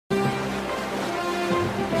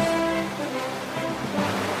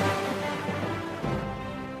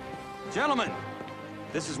gentlemen,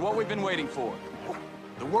 this is what we've been waiting for.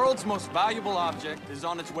 The world's most valuable object is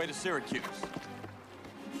on its way to Syracuse.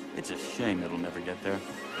 It's a shame it'll never get there.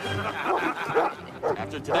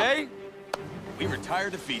 After today, we retire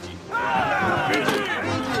to Fiji.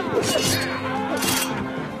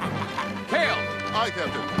 Kale! Aye,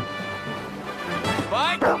 Captain.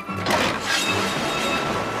 Spike!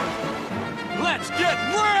 Let's get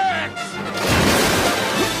wrecked!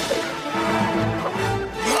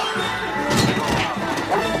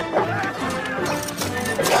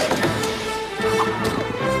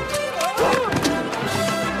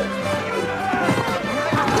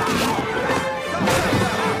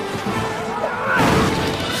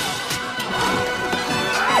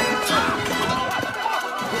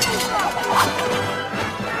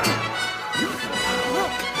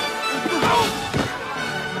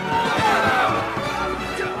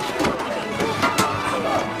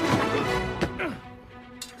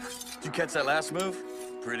 Catch that last move?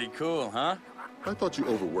 Pretty cool, huh? I thought you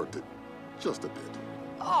overworked it. Just a bit.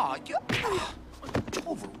 Oh, you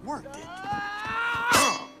overworked it.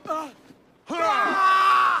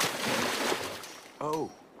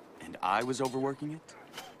 Oh, and I was overworking it?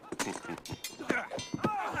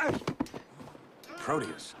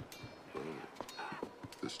 Proteus.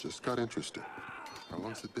 This just got interesting. How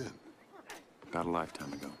long's it been? About a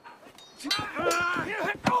lifetime ago.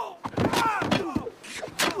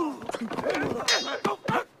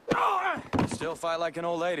 Still fight like an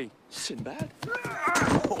old lady. Sinbad?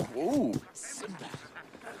 Oh, Sinbad.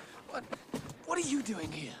 What are you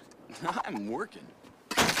doing here? I'm working.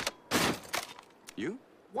 You?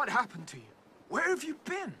 What happened to you? Where have you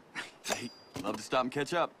been? Hey, love to stop and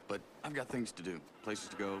catch up, but I've got things to do. Places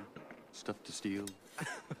to go, stuff to steal.